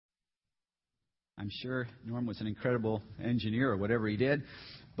I'm sure Norm was an incredible engineer or whatever he did,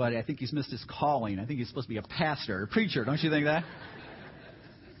 but I think he's missed his calling. I think he's supposed to be a pastor, a preacher. Don't you think that?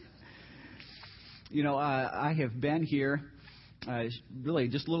 You know, I have been here really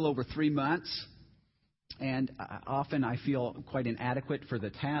just a little over 3 months, and often I feel quite inadequate for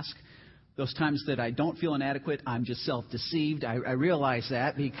the task. Those times that I don't feel inadequate, I'm just self-deceived. I realize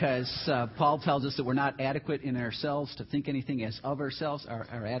that because Paul tells us that we're not adequate in ourselves to think anything as of ourselves.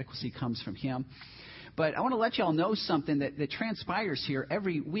 Our adequacy comes from Him. But I want to let you all know something that transpires here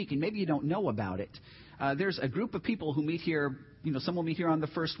every week, and maybe you don't know about it. There's a group of people who meet here. You know, some will meet here on the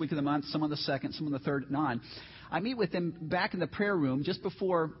first week of the month, some on the second, some on the third, and on. I meet with them back in the prayer room just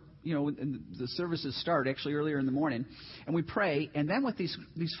before the services start, actually earlier in the morning, and we pray. And then what these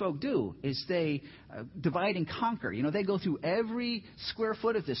folk do is they divide and conquer. You know, they go through every square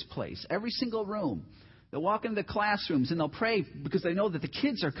foot of this place, every single room. They'll walk into the classrooms and they'll pray because they know that the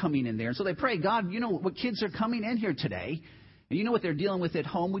kids are coming in there. And so they pray, God, you know what kids are coming in here today, and you know what they're dealing with at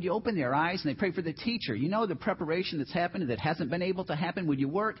home. Would you open their eyes? And they pray for the teacher. You know the preparation that's happened that hasn't been able to happen. Would you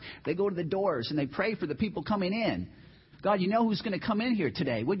work? They go to the doors and they pray for the people coming in. God, you know who's going to come in here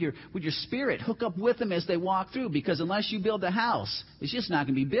today. Would your spirit hook up with them as they walk through? Because unless you build a house, it's just not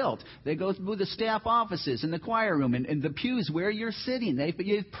going to be built. They go through the staff offices and the choir room and the pews where you're sitting.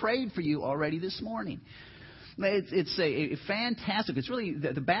 They've prayed for you already this morning. It's a fantastic, it's really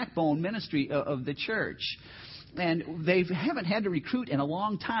the backbone ministry of the church. And they haven't had to recruit in a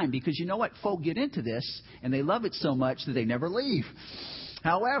long time because you know what? Folk get into this and they love it so much that they never leave.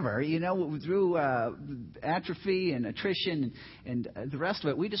 However, you know, through atrophy and attrition and the rest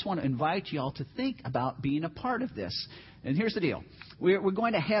of it, we just want to invite you all to think about being a part of this. And here's the deal. We're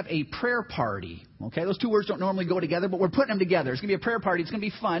going to have a prayer party. Okay, those two words don't normally go together, but we're putting them together. It's going to be a prayer party. It's going to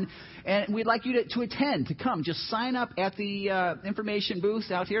be fun. And we'd like you to attend, to come. Just sign up at the information booth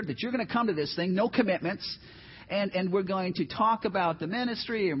out here that you're going to come to this thing. No commitments. And we're going to talk about the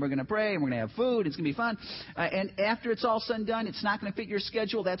ministry, and we're going to pray, and we're going to have food. It's going to be fun. And after it's all said and done, it's not going to fit your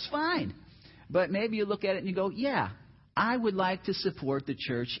schedule. That's fine. But maybe you look at it and you go, yeah, I would like to support the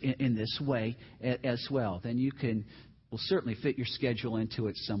church in this way as well. Then we'll certainly fit your schedule into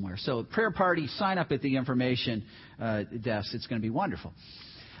it somewhere. So prayer party, sign up at the information desk. It's going to be wonderful.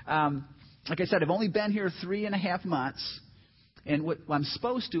 Like I said, I've only been here 3.5 months. And what I'm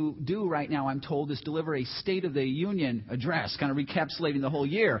supposed to do right now, I'm told, is deliver a State of the Union address, kind of recapitulating the whole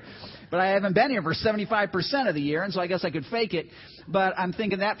year. But I haven't been here for 75% of the year, and so I guess I could fake it. But I'm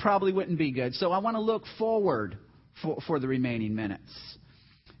thinking that probably wouldn't be good. So I want to look forward for the remaining minutes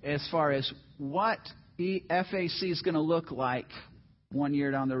as far as what FAC is going to look like 1 year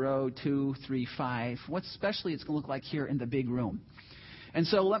down the road, 2, 3, 5. What especially it's going to look like here in the big room. And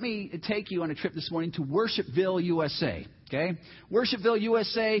so let me take you on a trip this morning to Worshipville, USA. Okay? Worshipville,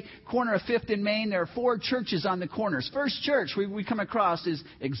 USA, corner of 5th and Main. There are 4 churches on the corners. First church we come across is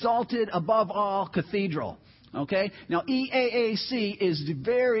Exalted Above All Cathedral. Okay? Now, EAAC is the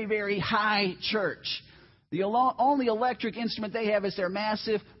very, very high church. The only electric instrument they have is their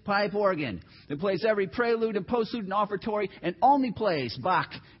massive pipe organ. It plays every prelude and postlude and offertory and only plays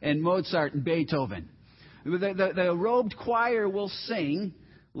Bach and Mozart and Beethoven. The robed choir will sing,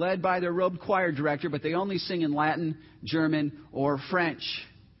 led by their robed choir director, but they only sing in Latin, German, or French.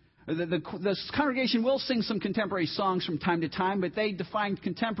 The congregation will sing some contemporary songs from time to time, but they define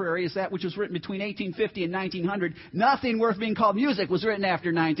contemporary as that which was written between 1850 and 1900. Nothing worth being called music was written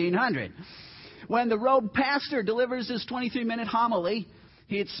after 1900. When the robed pastor delivers his 23-minute homily,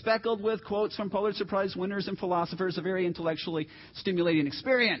 it's speckled with quotes from Pulitzer Prize winners and philosophers, a very intellectually stimulating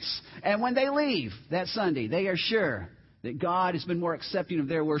experience. And when they leave that Sunday, they are sure that God has been more accepting of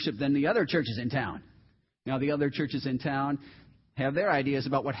their worship than the other churches in town. Now, the other churches in town have their ideas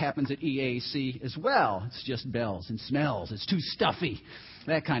about what happens at EAC as well. It's just bells and smells. It's too stuffy,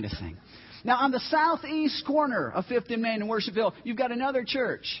 that kind of thing. Now, on the southeast corner of 5th and Main in Worshipville, you've got another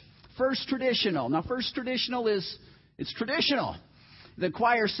church, First Traditional. Now, First Traditional it's traditional. The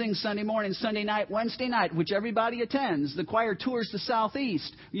choir sings Sunday morning, Sunday night, Wednesday night, which everybody attends. The choir tours the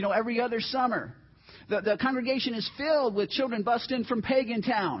southeast, every other summer. The congregation is filled with children bussed in from pagan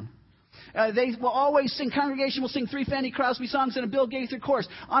town. They will always sing, congregation will sing 3 Fanny Crosby songs and a Bill Gaither chorus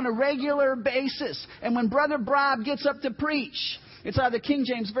on a regular basis. And when Brother Bob gets up to preach, it's out of the King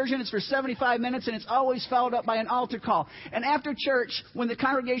James Version. It's for 75 minutes, and it's always followed up by an altar call. And after church, when the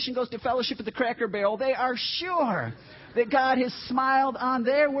congregation goes to fellowship at the Cracker Barrel, they are sure that God has smiled on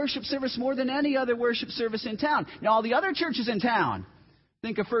their worship service more than any other worship service in town. Now, all the other churches in town,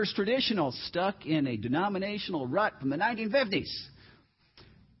 think of First Traditional, stuck in a denominational rut from the 1950s.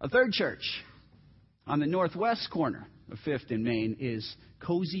 A third church on the northwest corner of 5th and Main is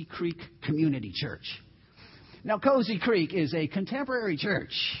Cozy Creek Community Church. Now, Cozy Creek is a contemporary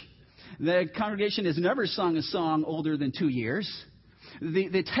church. The congregation has never sung a song older than 2 years.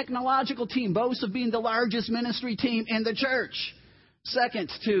 The technological team boasts of being the largest ministry team in the church, second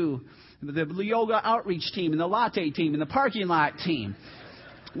to the yoga outreach team and the latte team and the parking lot team.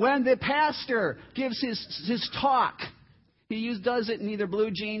 When the pastor gives his talk, he does it in either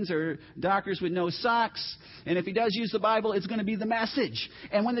blue jeans or Dockers with no socks. And if he does use the Bible, it's going to be the message.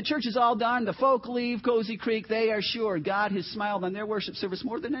 And when the church is all done, the folk leave Cozy Creek, they are sure God has smiled on their worship service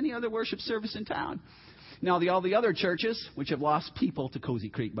more than any other worship service in town. Now, all the other churches, which have lost people to Cozy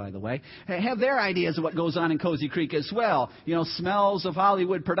Creek, by the way, have their ideas of what goes on in Cozy Creek as well. You know, smells of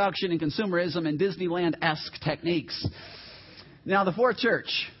Hollywood production and consumerism and Disneyland-esque techniques. Now, the 4th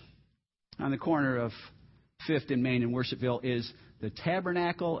church on the corner of 5th and Main in Worshipville is the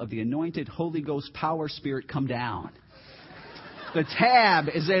Tabernacle of the Anointed Holy Ghost Power Spirit Come Down. The Tab,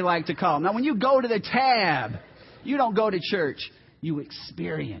 as they like to call it. Now, when you go to the Tab, you don't go to church. You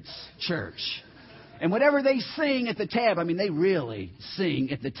experience church. And whatever they sing at the Tab, I mean, they really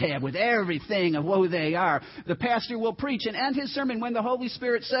sing at the Tab with everything of who they are. The pastor will preach and end his sermon when the Holy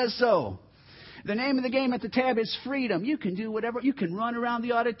Spirit says so. The name of the game at the Tab is freedom. You can do whatever. You can run around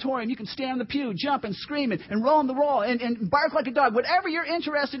the auditorium. You can stand on the pew, jump and scream and roll on the roll and bark like a dog. Whatever you're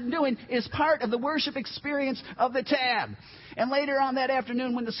interested in doing is part of the worship experience of the Tab. And later on that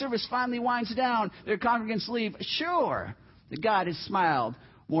afternoon, when the service finally winds down, their congregants leave. Sure, that God has smiled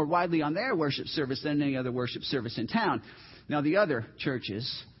more widely on their worship service than any other worship service in town. Now, the other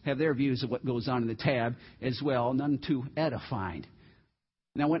churches have their views of what goes on in the Tab as well, none too edifying.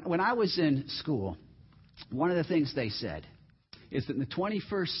 Now, when I was in school, one of the things they said is that in the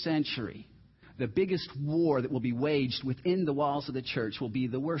 21st century, the biggest war that will be waged within the walls of the church will be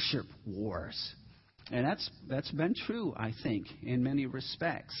the worship wars. And that's been true, I think, in many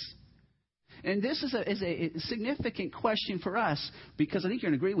respects. And this is a significant question for us because I think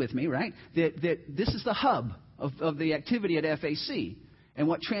you're going to agree with me, right? That this is the hub of the activity at FAC. And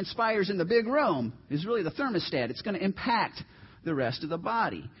what transpires in the big room is really the thermostat. It's going to impact the rest of the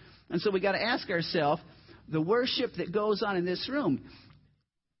body. And so we got to ask ourselves, the worship that goes on in this room,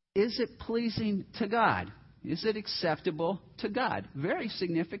 is it pleasing to God? Is it acceptable to God? Very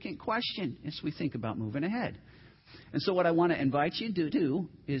significant question as we think about moving ahead. And so what I want to invite you to do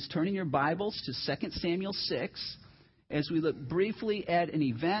is turn in your Bibles to 2 Samuel 6 as we look briefly at an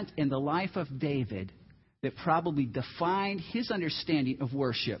event in the life of David that probably defined his understanding of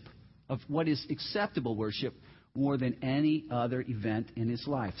worship, of what is acceptable worship, more than any other event in his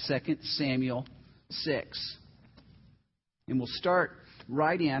life. 2 Samuel 6. And we'll start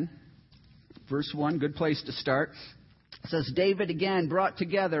right in verse 1, good place to start. It says, David again brought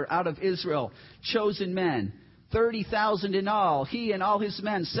together out of Israel chosen men, 30,000 in all. He and all his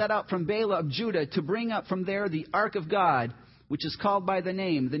men set out from Bela of Judah to bring up from there the ark of God, which is called by the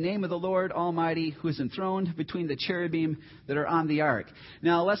name of the Lord Almighty, who is enthroned between the cherubim that are on the ark.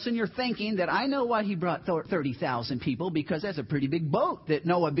 Now, listen, you're thinking that I know why he brought 30,000 people, because that's a pretty big boat that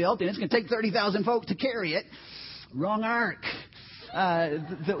Noah built, and it's going to take 30,000 folk to carry it. Wrong ark.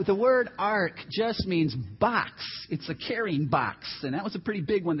 The word ark just means box. It's a carrying box, and that was a pretty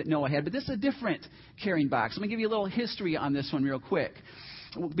big one that Noah had, but this is a different carrying box. Let me give you a little history on this one real quick,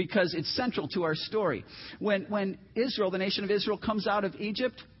 because it's central to our story. When Israel, the nation of Israel, comes out of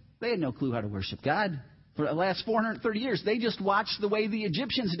Egypt, they had no clue how to worship God. For the last 430 years, they just watched the way the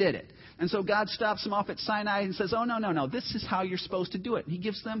Egyptians did it. And so God stops them off at Sinai and says, oh, no, this is how you're supposed to do it. He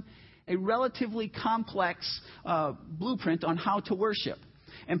gives them a relatively complex blueprint on how to worship.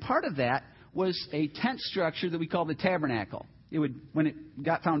 And part of that was a tent structure that we call the tabernacle. When it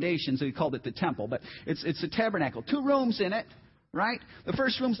got foundations, we called it the temple. But it's a tabernacle. 2 rooms in it. Right? The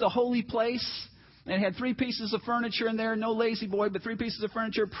first room's the holy place. And it had 3 pieces of furniture in there. No lazy boy, but 3 pieces of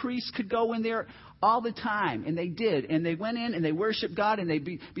furniture. Priests could go in there all the time. And they did. And they went in and they worshiped God. And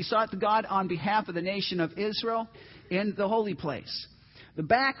they besought God on behalf of the nation of Israel in the holy place. The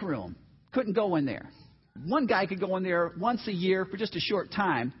back room, couldn't go in there. One guy could go in there once a year for just a short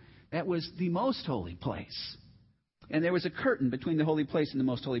time. That was the most holy place. And there was a curtain between the holy place and the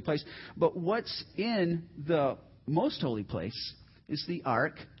most holy place. But what's in the most holy place is the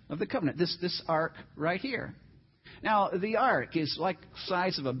Ark of the Covenant, this ark right here. Now, the ark is like the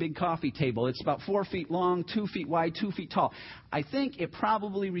size of a big coffee table. It's about 4 feet long, 2 feet wide, 2 feet tall. I think it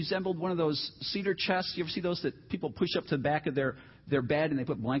probably resembled one of those cedar chests. You ever see those that people push up to the back of their bed and they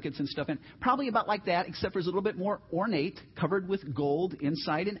put blankets and stuff in? Probably about like that, except for it's a little bit more ornate, covered with gold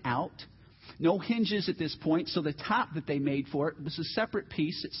inside and out. No hinges at this point, so the top that they made for it was a separate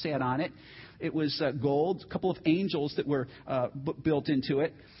piece that sat on it. it was gold, a couple of angels that were built into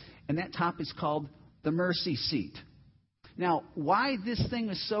it. And that top is called the mercy seat. Now, why this thing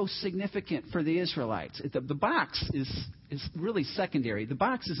is so significant for the Israelites? The box is really secondary. The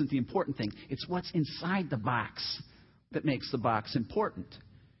box isn't the important thing. It's what's inside the box that makes the box important.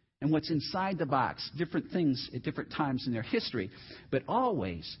 And what's inside the box, different things at different times in their history, but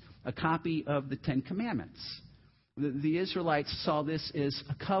always a copy of the Ten Commandments. The Israelites saw this as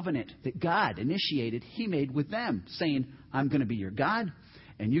a covenant that God initiated. He made with them, saying, I'm going to be your God,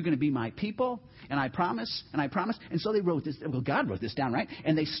 and you're going to be my people, and I promise, and I promise. And so they wrote this. Well, God wrote this down, right?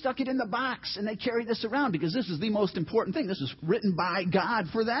 And they stuck it in the box, and they carried this around because this is the most important thing. This was written by God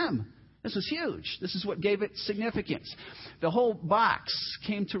for them. This was huge. This is what gave it significance. The whole box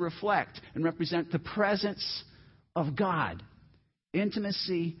came to reflect and represent the presence of God,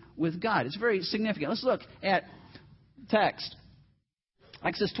 intimacy with God. It's very significant. Let's look at text.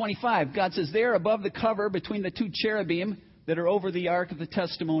 Exodus 25, God says, there above the cover between the two cherubim that are over the ark of the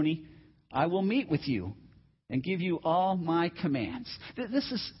testimony, I will meet with you and give you all my commands.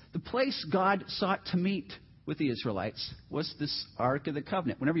 This is the place God sought to meet with the Israelites, was this Ark of the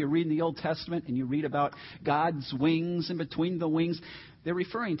Covenant. Whenever you read in the Old Testament and you read about God's wings and between the wings, they're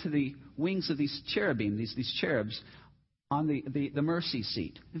referring to the wings of these cherubim, these cherubs on the mercy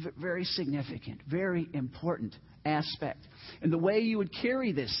seat. Very significant, very important aspect. And the way you would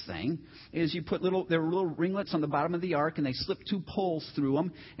carry this thing is you put there were little ringlets on the bottom of the ark, and they slipped two poles through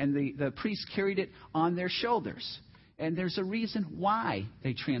them, and the priests carried it on their shoulders. And there's a reason why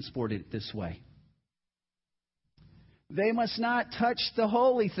they transported it this way. They must not touch the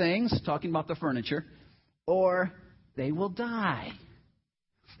holy things, talking about the furniture, or they will die.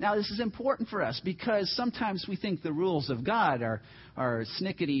 Now, this is important for us because sometimes we think the rules of God are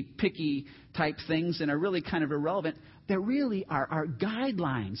snickety-picky type things and are really kind of irrelevant. They really are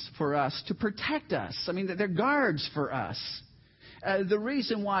guidelines for us to protect us. I mean, they're guards for us. The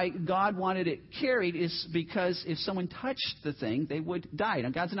reason why God wanted it carried is because if someone touched the thing, they would die. Now,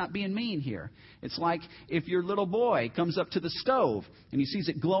 God's not being mean here. It's like if your little boy comes up to the stove and he sees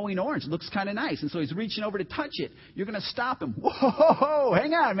it glowing orange. It looks kind of nice. And so he's reaching over to touch it. You're going to stop him. Whoa,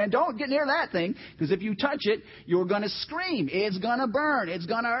 hang on, man. Don't get near that thing. Because if you touch it, you're going to scream. It's going to burn. It's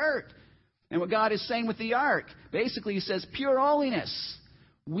going to hurt. And what God is saying with the ark, basically he says, pure holiness.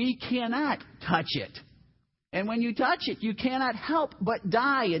 We cannot touch it. And when you touch it, you cannot help but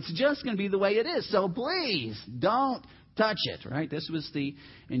die. It's just going to be the way it is. So please, don't touch it, right? This was the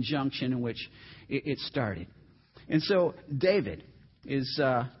injunction in which it started. And so David is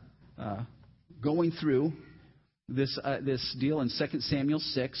going through this deal in 2 Samuel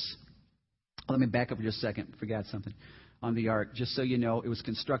 6. Let me back up for just a second. Forgot something on the ark. Just so you know, it was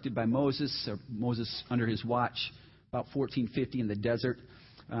constructed by Moses under his watch, about 1450 in the desert.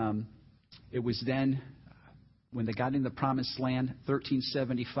 It was then... When they got into the Promised Land,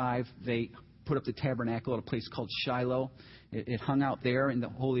 1375, they put up the tabernacle at a place called Shiloh. It hung out there in the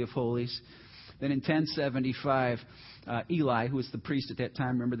Holy of Holies. Then in 1075, Eli, who was the priest at that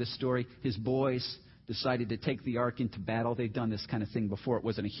time, remember this story? His boys decided to take the ark into battle. They'd done this kind of thing before. It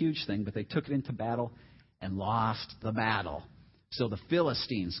wasn't a huge thing, but they took it into battle and lost the battle. So the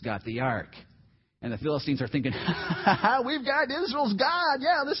Philistines got the ark. And the Philistines are thinking, we've got Israel's God.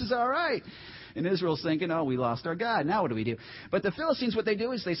 Yeah, this is all right. And Israel's thinking, oh, we lost our God. Now what do we do? But the Philistines, what they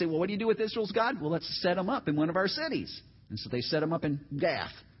do is they say, well, what do you do with Israel's God? Well, let's set him up in one of our cities. And so they set him up in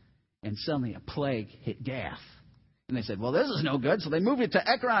Gath. And suddenly a plague hit Gath. And they said, well, this is no good. So they moved it to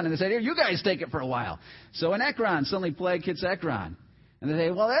Ekron. And they said, here, you guys take it for a while. So in Ekron, suddenly plague hits Ekron. And they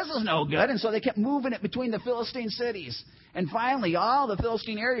say, well, this is no good. And so they kept moving it between the Philistine cities. And finally, all the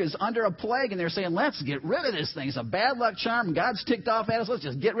Philistine areas under a plague. And they're saying, let's get rid of this thing. It's a bad luck charm. God's ticked off at us. Let's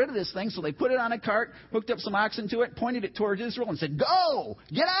just get rid of this thing. So they put it on a cart, hooked up some oxen to it, pointed it towards Israel and said, go!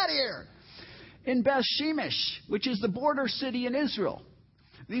 Get out of here! In Beth Shemesh, which is the border city in Israel.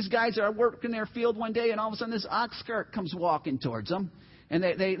 These guys are working their field one day, and all of a sudden this ox cart comes walking towards them. And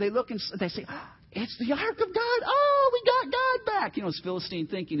they look and they say, it's the Ark of God. Oh, we got God back. You know, this Philistine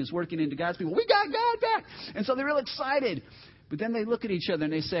thinking is working into God's people. We got God back. And so they're real excited. But then they look at each other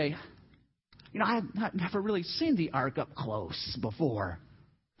and they say, you know, I've never really seen the Ark up close before.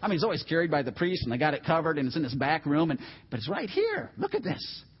 I mean, it's always carried by the priest, and they got it covered, and it's in this back room. But it's right here. Look at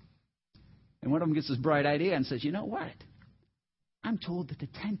this. And one of them gets this bright idea and says, you know what? I'm told that the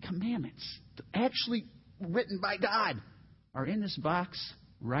Ten Commandments, actually written by God, are in this box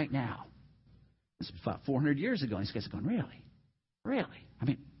right now. This was about 400 years ago. And these guys are going, really? Really? I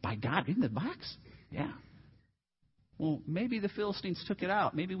mean, by God, in the box? Yeah. Well, maybe the Philistines took it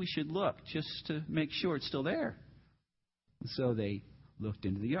out. Maybe we should look just to make sure it's still there. And so they looked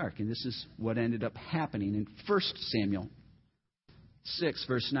into the ark. And this is what ended up happening in 1 Samuel 6,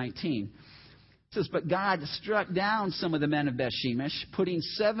 verse 19. It says, "But God struck down some of the men of Beth-Shemesh, putting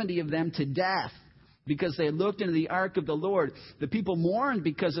 70 of them to death, because they looked into the ark of the Lord. The people mourned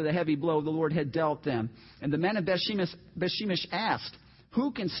because of the heavy blow the Lord had dealt them. And the men of Beth-Shemesh asked,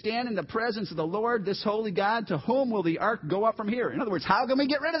 'Who can stand in the presence of the Lord, this holy God? To whom will the ark go up from here?'" In other words, how can we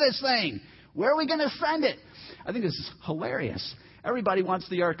get rid of this thing? Where are we going to send it? I think this is hilarious. Everybody wants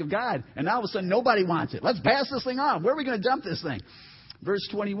the ark of God, and now all of a sudden nobody wants it. Let's pass this thing off. Where are we going to dump this thing? Verse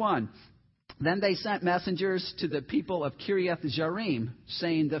 21. "Then they sent messengers to the people of Kiriath-Jearim,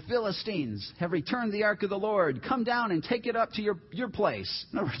 saying, 'The Philistines have returned the ark of the Lord. Come down and take it up to your place.'"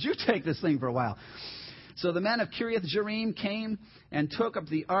 In other words, you take this thing for a while. "So the men of Kiriath-Jearim came and took up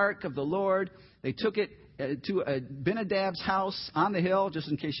the ark of the Lord. They took it to Abinadab's house on the hill," just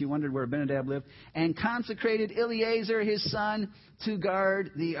in case you wondered where Abinadab lived, "and consecrated Eleazar his son to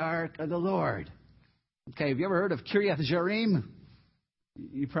guard the ark of the Lord." Okay, have you ever heard of Kiriath-Jearim?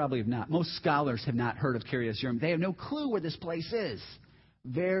 You probably have not. Most scholars have not heard of Kiriath-Jearim. They have no clue where this place is.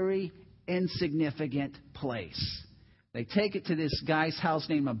 Very insignificant place. They take it to this guy's house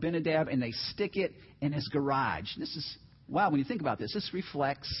named Abinadab, and they stick it in his garage. This is, wow, when you think about this, this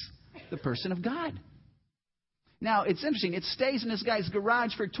reflects the person of God. Now, it's interesting. It stays in this guy's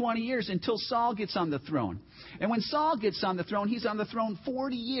garage for 20 years until Saul gets on the throne. And when Saul gets on the throne, he's on the throne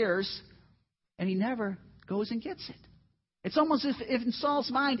 40 years, and he never goes and gets it. It's almost as if in Saul's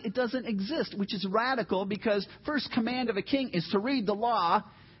mind it doesn't exist, which is radical, because first command of a king is to read the law.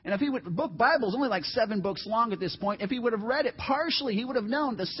 And if he would, the Bible's only like 7 books long at this point. If he would have read it partially, he would have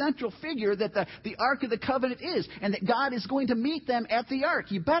known the central figure that the Ark of the Covenant is, and that God is going to meet them at the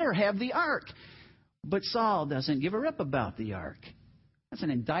Ark. You better have the Ark. But Saul doesn't give a rip about the Ark. That's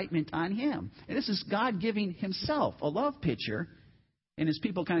an indictment on him. And this is God giving himself a love picture. And his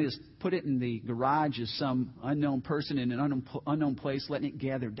people kind of just put it in the garage as some unknown person in an unknown place, letting it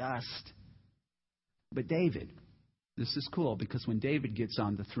gather dust. But David, this is cool, because when David gets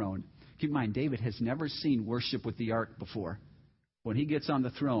on the throne, keep in mind, David has never seen worship with the ark before. When he gets on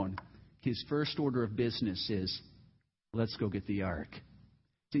the throne, his first order of business is, let's go get the ark.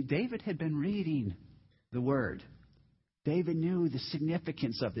 See, David had been reading the Word. David knew the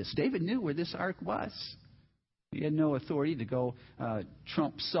significance of this. David knew where this ark was. He had no authority to go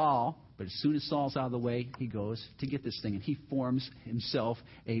trump Saul, but as soon as Saul's out of the way, he goes to get this thing, and he forms himself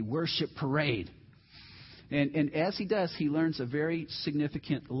a worship parade. And as he does, he learns a very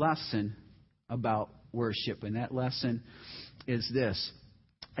significant lesson about worship, and that lesson is this: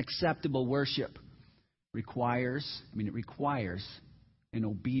 acceptable worship requires an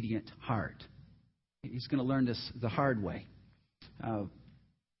obedient heart. He's going to learn this the hard way.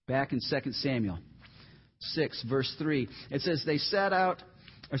 Back in 2 Samuel 6, verse 3, it says they set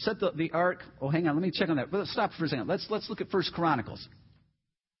the ark. Oh, hang on, let me check on that. Let's stop for a second. Let's look at 1 Chronicles.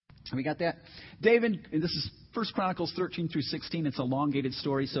 Have we got that? David, and this is 1 Chronicles 13 through 16. It's an elongated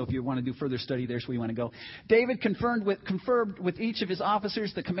story, so if you want to do further study, there's where you want to go. David conferred with each of his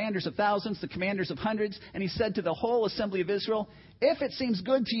officers, the commanders of thousands, the commanders of hundreds, and he said to the whole assembly of Israel, "If it seems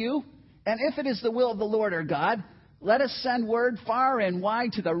good to you, and if it is the will of the Lord our God, let us send word far and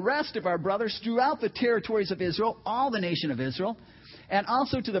wide to the rest of our brothers throughout the territories of Israel, all the nation of Israel, and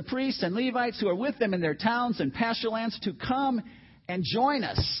also to the priests and Levites who are with them in their towns and pasture lands to come and join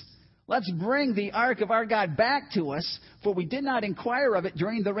us. Let's bring the ark of our God back to us, for we did not inquire of it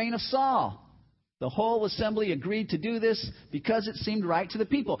during the reign of Saul." The whole assembly agreed to do this because it seemed right to the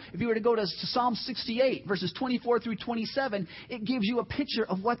people. If you were to go to Psalm 68, verses 24 through 27, it gives you a picture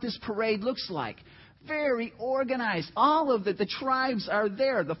of what this parade looks like. Very organized. All of the tribes are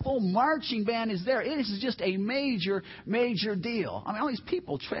there. The full marching band is there. It is just a major, major deal. I mean, all these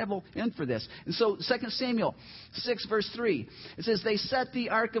people travel in for this. And so 2 Samuel 6, verse 3, it says, they set the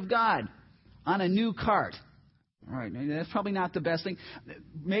ark of God on a new cart. All right, that's probably not the best thing.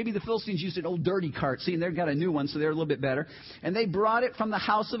 Maybe the Philistines used an old dirty cart. See, and they've got a new one, so they're a little bit better. And they brought it from the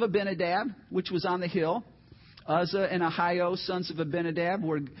house of Abinadab, which was on the hill. Uzzah and Ahio, sons of Abinadab,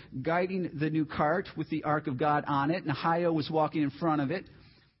 were guiding the new cart with the ark of God on it, and Ahio was walking in front of it.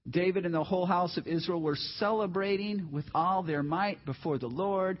 David and the whole house of Israel were celebrating with all their might before the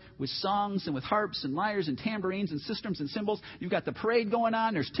Lord, with songs and with harps and lyres and tambourines and sistrums and cymbals. You've got the parade going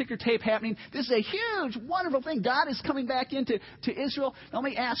on. There's ticker tape happening. This is a huge, wonderful thing. God is coming back into Israel. Now,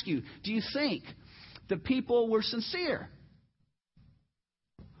 let me ask you, do you think the people were sincere?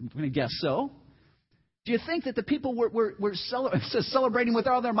 I'm going to guess so. Do you think that the people were celebrating with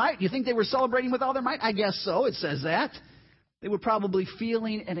all their might? Do you think they were celebrating with all their might? I guess so. It says that. They were probably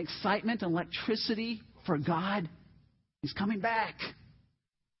feeling an excitement and electricity for God. He's coming back.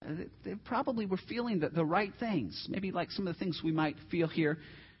 They probably were feeling the right things, maybe like some of the things we might feel here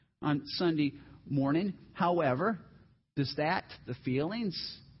on Sunday morning. However, does the feelings,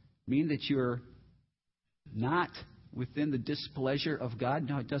 mean that you're not within the displeasure of God?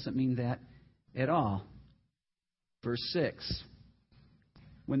 No, it doesn't mean that at all. Verse 6.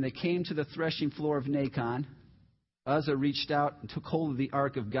 When they came to the threshing floor of Nacon, Uzzah reached out and took hold of the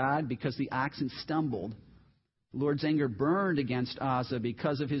ark of God because the oxen stumbled. The Lord's anger burned against Uzzah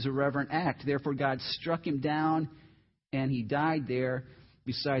because of his irreverent act. Therefore, God struck him down, and he died there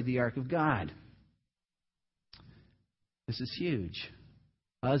beside the ark of God. This is huge.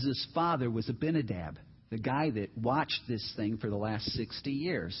 Uzzah's father was Abinadab, the guy that watched this thing for the last 60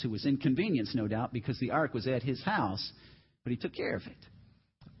 years, who was inconvenienced, no doubt, because the ark was at his house, but he took care of it.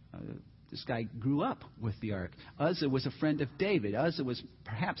 This guy grew up with the ark. Uzzah was a friend of David. Uzzah was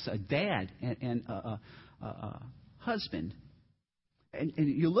perhaps a dad and a husband. And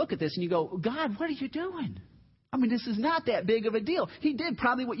you look at this and you go, God, what are you doing? I mean, this is not that big of a deal. He did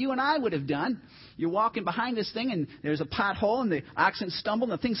probably what you and I would have done. You're walking behind this thing and there's a pothole and the oxen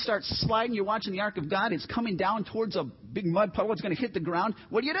stumble and the thing starts sliding. You're watching the ark of God. It's coming down towards a big mud puddle. It's going to hit the ground.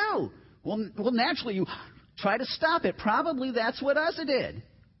 What do? Well, naturally, you try to stop it. Probably that's what Uzzah did.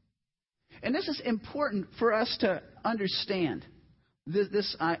 And this is important for us to understand.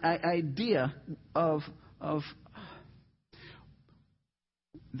 This idea of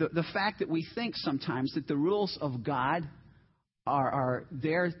the fact that we think sometimes that the rules of God are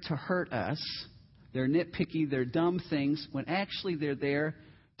there to hurt us. They're nitpicky, they're dumb things, when actually they're there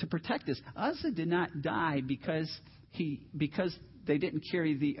to protect us. Uzzah did not die because they didn't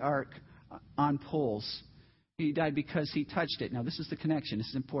carry the ark on poles. He died because he touched it. Now, this is the connection. This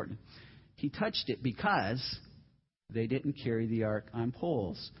is important. He touched it because they didn't carry the ark on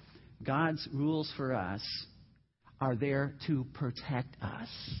poles. God's rules for us are there to protect us.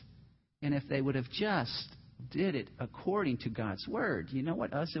 And if they would have just did it according to God's word, you know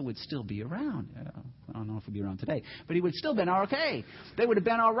what? Uzzah would still be around. I don't know if he'd be around today, but he would still been okay. They would have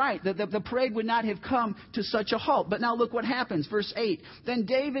been all right. The parade would not have come to such a halt. But now look what happens. Verse 8. Then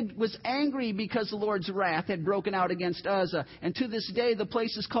David was angry because the Lord's wrath had broken out against Uzzah. And to this day the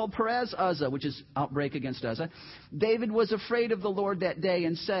place is called Perez Uzzah, which is outbreak against Uzzah. David was afraid of the Lord that day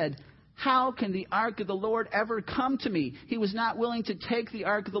and said, how can the ark of the Lord ever come to me? He was not willing to take the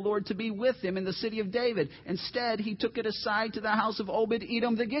ark of the Lord to be with him in the city of David. Instead, he took it aside to the house of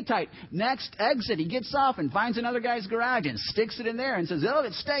Obed-Edom the Gittite. Next exit, he gets off and finds another guy's garage and sticks it in there and says, oh,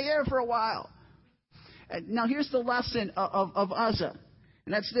 let's stay here for a while. Now, here's the lesson of Uzzah.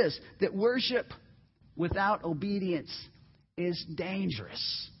 And that's this, that worship without obedience is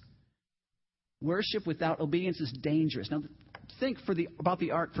dangerous. Worship without obedience is dangerous. Now, think about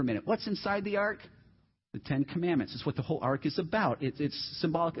the ark for a minute. What's inside the ark? The Ten Commandments. It's what the whole ark is about. It's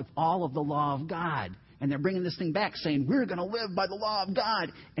symbolic of all of the law of God. And they're bringing this thing back saying, we're going to live by the law of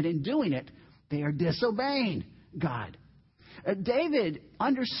God. And in doing it, they are disobeying God. David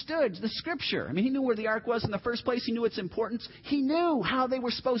understood the Scripture. I mean, he knew where the ark was in the first place. He knew its importance. He knew how they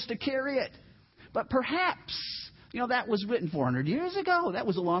were supposed to carry it. But perhaps, that was written 400 years ago. That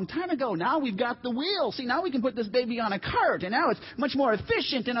was a long time ago. Now we've got the wheel. See, now we can put this baby on a cart, and now it's much more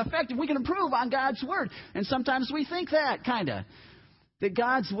efficient and effective. We can improve on God's Word. And sometimes we think that, kind of. That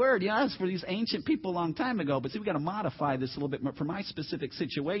God's Word, that's for these ancient people a long time ago. But see, we've got to modify this a little bit more for my specific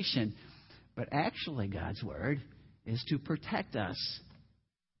situation. But actually, God's Word is to protect us.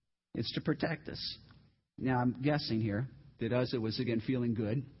 It's to protect us. Now, I'm guessing here that Uzzah was, again, feeling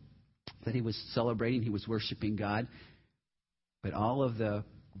good, that he was celebrating, he was worshiping God. But all of the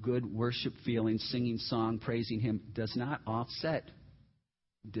good worship feelings, singing song, praising Him, does not offset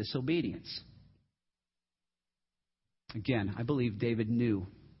disobedience. Again, I believe David knew.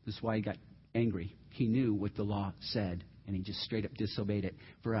 This is why he got angry. He knew what the law said, and he just straight up disobeyed it.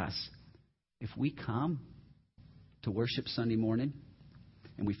 For us, if we come to worship Sunday morning,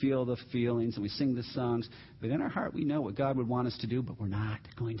 and we feel the feelings, and we sing the songs, but in our heart we know what God would want us to do, but we're not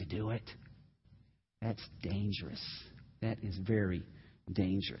going to do it, that's dangerous. That is very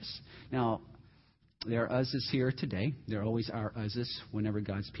dangerous. Now, there are Uzzahs here today. There always are Uzzahs whenever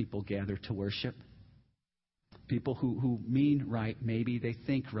God's people gather to worship. People who mean right, maybe they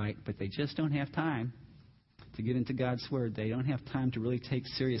think right, but they just don't have time to get into God's Word. They don't have time to really take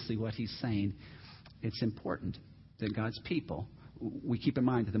seriously what He's saying. It's important that God's people, we keep in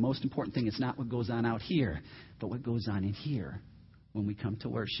mind that the most important thing is not what goes on out here, but what goes on in here when we come to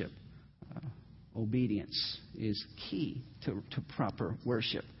worship. Obedience is key to proper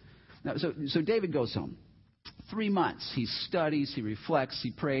worship. Now, so David goes home. 3 months. He studies, he reflects,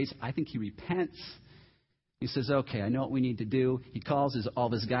 he prays. I think he repents. He says, okay, I know what we need to do. He calls all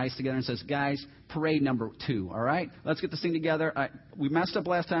of his guys together and says, guys, parade number 2, all right? Let's get this thing together. We messed up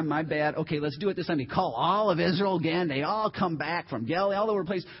last time, my bad. Okay, let's do it this time. He called all of Israel again. They all come back from Galilee, all over the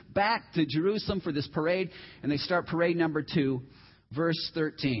place, back to Jerusalem for this parade. And they start parade number 2, verse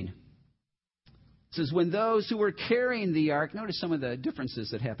 13. It says, when those who were carrying the ark, notice some of the differences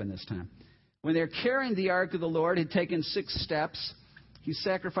that happened this time. When they're carrying the ark of the Lord had taken 6 steps, he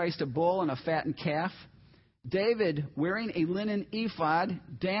sacrificed a bull and a fattened calf. David, wearing a linen ephod,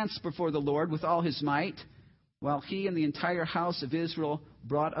 danced before the Lord with all his might, while he and the entire house of Israel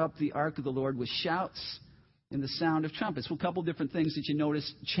brought up the ark of the Lord with shouts and the sound of trumpets. Well, a couple different things that you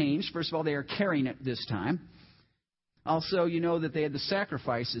notice changed. First of all, they are carrying it this time. Also, you know that they had the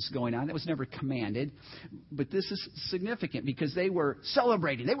sacrifices going on. That was never commanded. But this is significant because they were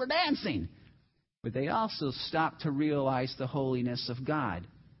celebrating. They were dancing. But they also stopped to realize the holiness of God.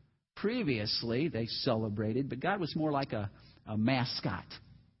 Previously, they celebrated, but God was more like a mascot.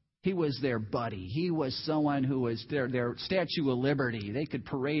 He was their buddy. He was someone who was their Statue of Liberty. They could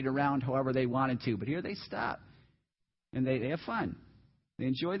parade around however they wanted to. But here they stop, and they have fun. They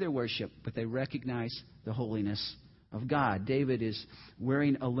enjoy their worship, but they recognize the holiness of God. David is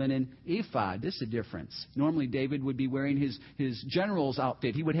wearing a linen ephod. This is a difference. Normally, David would be wearing his general's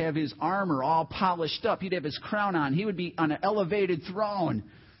outfit. He would have his armor all polished up. He'd have his crown on. He would be on an elevated throne.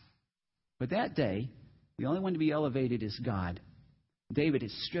 But that day, the only one to be elevated is God. David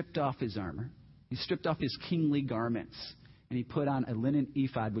has stripped off his armor. He stripped off his kingly garments. And he put on a linen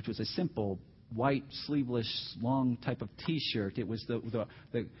ephod, which was a simple, white, sleeveless, long type of T-shirt. It was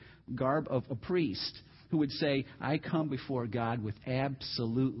the garb of a priest who would say, I come before God with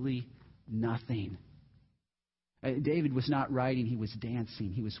absolutely nothing. David was not riding, he was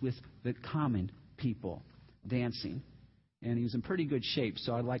dancing. He was with the common people dancing. And he was in pretty good shape,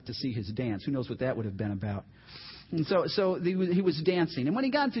 so I'd like to see his dance. Who knows what that would have been about? And so he was dancing. And when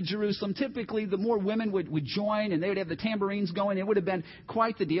he got to Jerusalem, typically the more women would join, and they would have the tambourines going. It would have been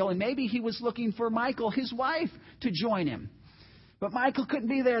quite the deal. And maybe he was looking for Michal, his wife, to join him. But Michal couldn't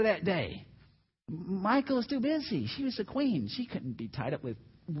be there that day. Michal was too busy. She was a queen. She couldn't be tied up with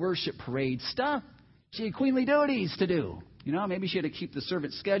worship parade stuff. She had queenly duties to do. You know, maybe she had to keep the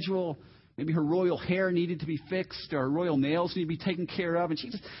servant schedule. Maybe her royal hair needed to be fixed, or her royal nails needed to be taken care of. And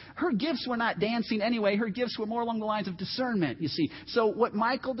her gifts were not dancing anyway. Her gifts were more along the lines of discernment, you see. So what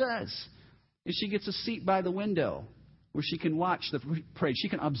Michal does is she gets a seat by the window where she can watch the parade. She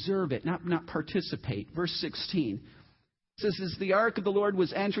can observe it, not participate. Verse 16 says, as the ark of the Lord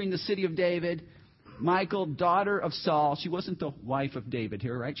was entering the city of David, Michal, daughter of Saul, she wasn't the wife of David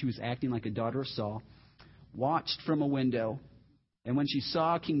here, right? She was acting like a daughter of Saul, watched from a window. And when she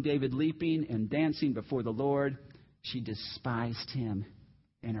saw King David leaping and dancing before the Lord, she despised him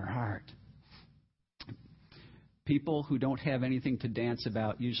in her heart. People who don't have anything to dance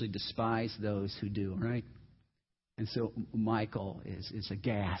about usually despise those who do, right? And so Michal is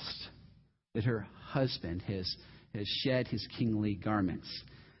aghast that her husband has shed his kingly garments.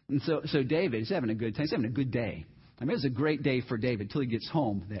 And so David is having a good time. He's having a good day. I mean, it was a great day for David until he gets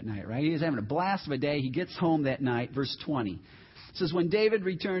home that night, right? He's having a blast of a day. He gets home that night, verse 20. It says, when David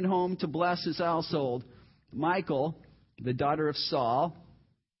returned home to bless his household, Michal, the daughter of Saul,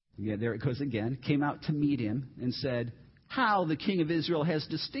 yeah, there it goes again, came out to meet him and said, how the king of Israel has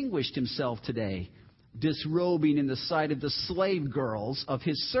distinguished himself today, disrobing in the sight of the slave girls of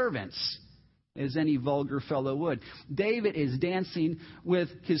his servants, as any vulgar fellow would. David is dancing with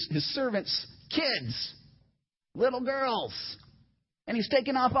his servants' kids, little girls, and he's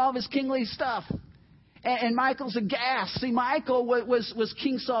taking off all of his kingly stuff. And Michal's aghast. See, Michal was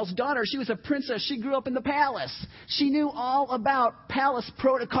King Saul's daughter. She was a princess. She grew up in the palace. She knew all about palace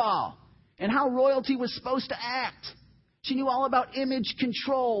protocol and how royalty was supposed to act. She knew all about image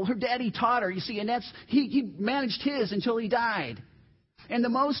control. Her daddy taught her, you see, and he managed his until he died. And the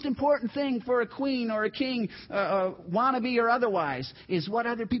most important thing for a queen or a king, wannabe or otherwise, is what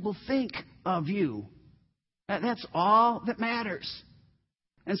other people think of you. That's all that matters.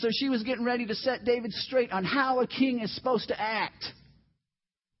 And so she was getting ready to set David straight on how a king is supposed to act.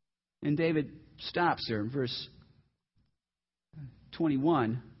 And David stops her in verse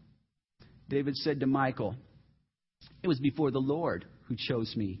 21. David said to Michal, it was before the Lord who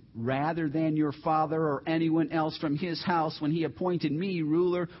chose me, rather than your father or anyone else from his house when he appointed me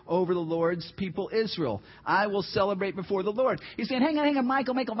ruler over the Lord's people Israel. I will celebrate before the Lord. He's saying, hang on,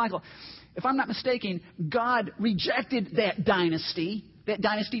 Michal. If I'm not mistaken, God rejected that dynasty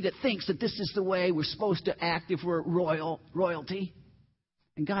that thinks that this is the way we're supposed to act if we're royalty.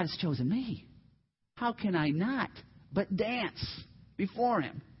 And God has chosen me. How can I not but dance before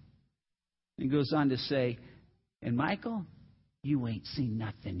him? He goes on to say, and Michael, you ain't seen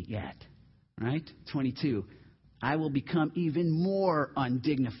nothing yet. Right? 22. I will become even more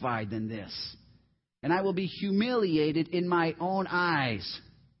undignified than this. And I will be humiliated in my own eyes.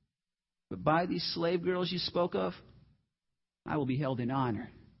 But by these slave girls you spoke of, I will be held in honor.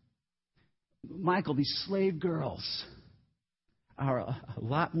 Michael, these slave girls are a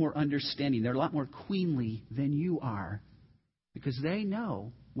lot more understanding. They're a lot more queenly than you are. Because they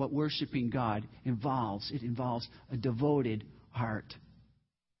know what worshiping God involves. It involves a devoted heart.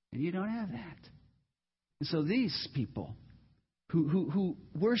 And you don't have that. And so these people who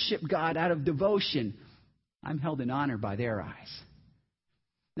worship God out of devotion, I'm held in honor by their eyes.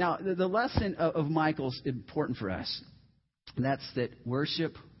 Now, the lesson of Michael's important for us. And that's that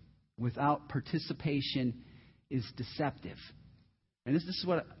worship without participation is deceptive. And this is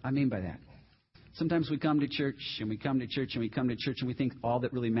what I mean by that. Sometimes we come to church and we come to church and we come to church and we think all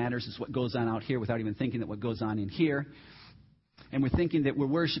that really matters is what goes on out here without even thinking that what goes on in here. And we're thinking that we're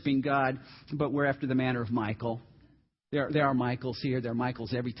worshiping God, but we're after the manner of Michael. There are Michaels here. There are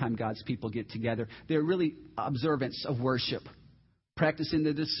Michaels every time God's people get together. They're really observance of worship. Practicing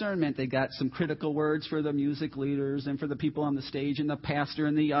the discernment. They got some critical words for the music leaders and for the people on the stage and the pastor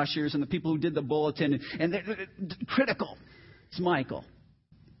and the ushers and the people who did the bulletin. And they're critical. It's Michael.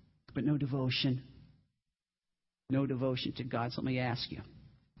 But no devotion. No devotion to God. So let me ask you,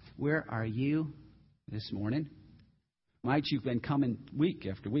 where are you this morning? Might you've been coming week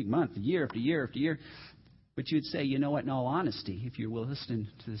after week, month, year after year after year. But you'd say, you know what, in all honesty, if you were listening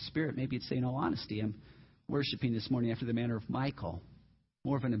to the Spirit, maybe you'd say, in all honesty, I'm worshiping this morning after the manner of Michael,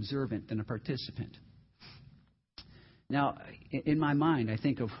 more of an observant than a participant. Now, in my mind, I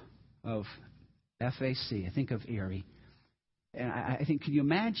think of FAC, I think of Erie. And I think, can you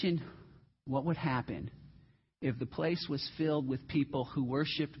imagine what would happen if the place was filled with people who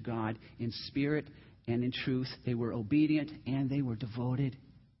worshiped God in spirit and in truth? They were obedient and they were devoted.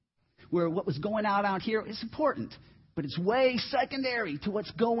 Where what was going on out here is important, but it's way secondary to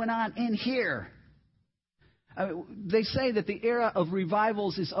what's going on in here. They say that the era of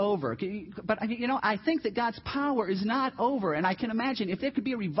revivals is over. But, I think that God's power is not over. And I can imagine if there could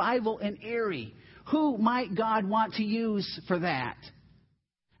be a revival in Erie, who might God want to use for that?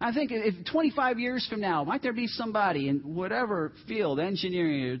 I think if 25 years from now, might there be somebody in whatever field,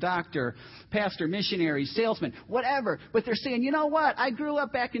 engineering, doctor, pastor, missionary, salesman, whatever, but they're saying, you know what, I grew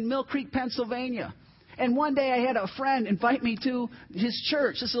up back in Mill Creek, Pennsylvania, and one day I had a friend invite me to his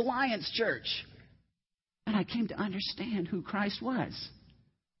church, this Alliance Church, and I came to understand who Christ was.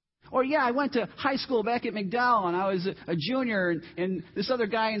 Or, I went to high school back at McDowell, and I was a junior, and this other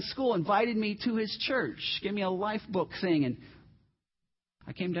guy in school invited me to his church, gave me a life book thing, and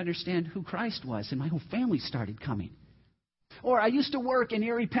I came to understand who Christ was, and my whole family started coming. Or I used to work in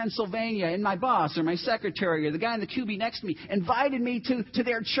Erie, Pennsylvania, and my boss or my secretary or the guy in the QB next to me invited me to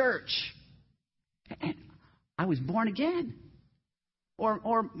their church. And I was born again.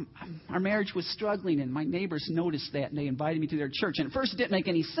 Or our marriage was struggling, and my neighbors noticed that, and they invited me to their church. And at first it didn't make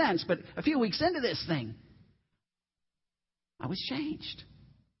any sense, but a few weeks into this thing, I was changed.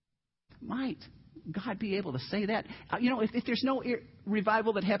 Might God be able to say that? If there's no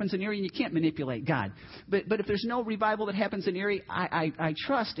revival that happens in Erie, and you can't manipulate God. But if there's no revival that happens in Erie, I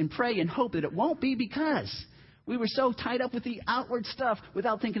trust and pray and hope that it won't be because we were so tied up with the outward stuff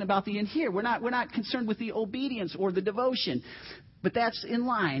without thinking about the in here. We're not concerned with the obedience or the devotion. But that's in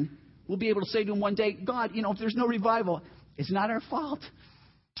line. We'll be able to say to him one day, God, if there's no revival, it's not our fault.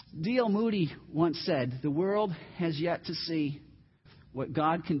 D.L. Moody once said, the world has yet to see what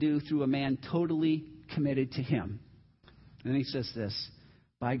God can do through a man totally committed to him. And then he says this,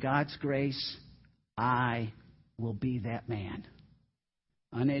 by God's grace, I will be that man.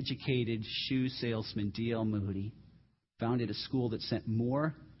 Uneducated shoe salesman D.L. Moody founded a school that sent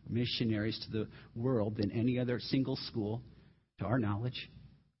more missionaries to the world than any other single school, to our knowledge.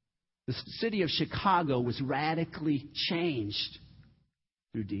 The city of Chicago was radically changed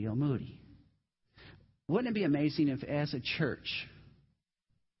through D.L. Moody. Wouldn't it be amazing if, as a church,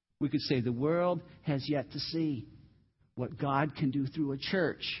 we could say the world has yet to see what God can do through a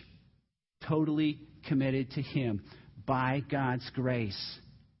church totally committed to Him. By God's grace,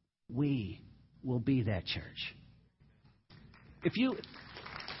 we will be that church. If you'd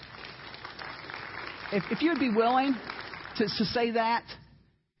be willing to say that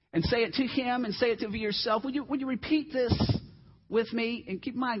and say it to Him and say it to yourself, would you repeat this with me? And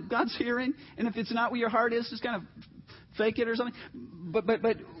keep in mind, God's hearing. And if it's not where your heart is, just kind of fake it or something. But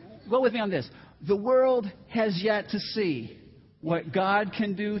go with me on this. The world has yet to see what God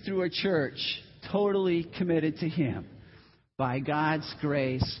can do through a church totally committed to Him. By God's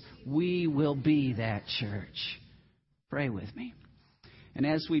grace, We will be that church. Pray with me. And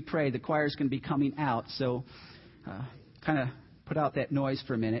as we pray, the choir is going to be coming out. So kind of put out that noise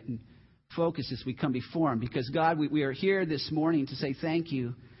for a minute and focus as we come before Him. Because, God, we are here this morning to say thank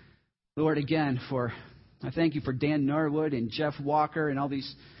you, Lord, again, I thank you for Dan Norwood and Jeff Walker and all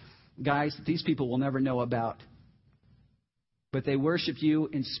these guys that these people will never know about. But they worship you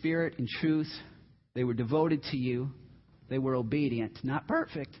in spirit and truth. They were devoted to you. They were obedient. Not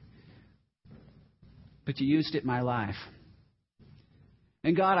perfect, but you used it in my life.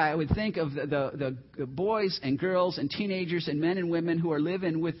 And God, I would think of the boys and girls and teenagers and men and women who are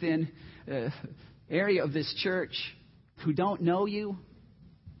living within area of this church who don't know you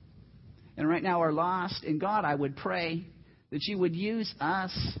and right now are lost. And God, I would pray that you would use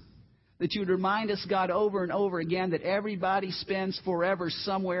us, that you would remind us, God, over and over again that everybody spends forever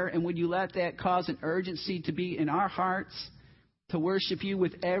somewhere. And would you let that cause an urgency to be in our hearts to worship you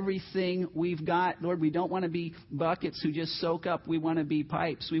with everything we've got. Lord, we don't want to be buckets who just soak up. We want to be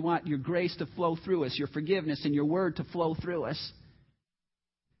pipes. We want your grace to flow through us, your forgiveness and your word to flow through us.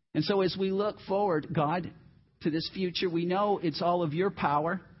 And so as we look forward, God, to this future, we know it's all of your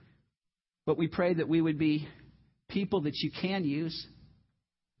power, but we pray that we would be people that you can use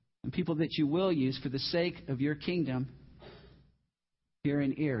and people that you will use for the sake of your kingdom here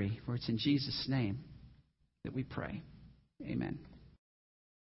in Erie. For it's in Jesus' name that we pray. Amen.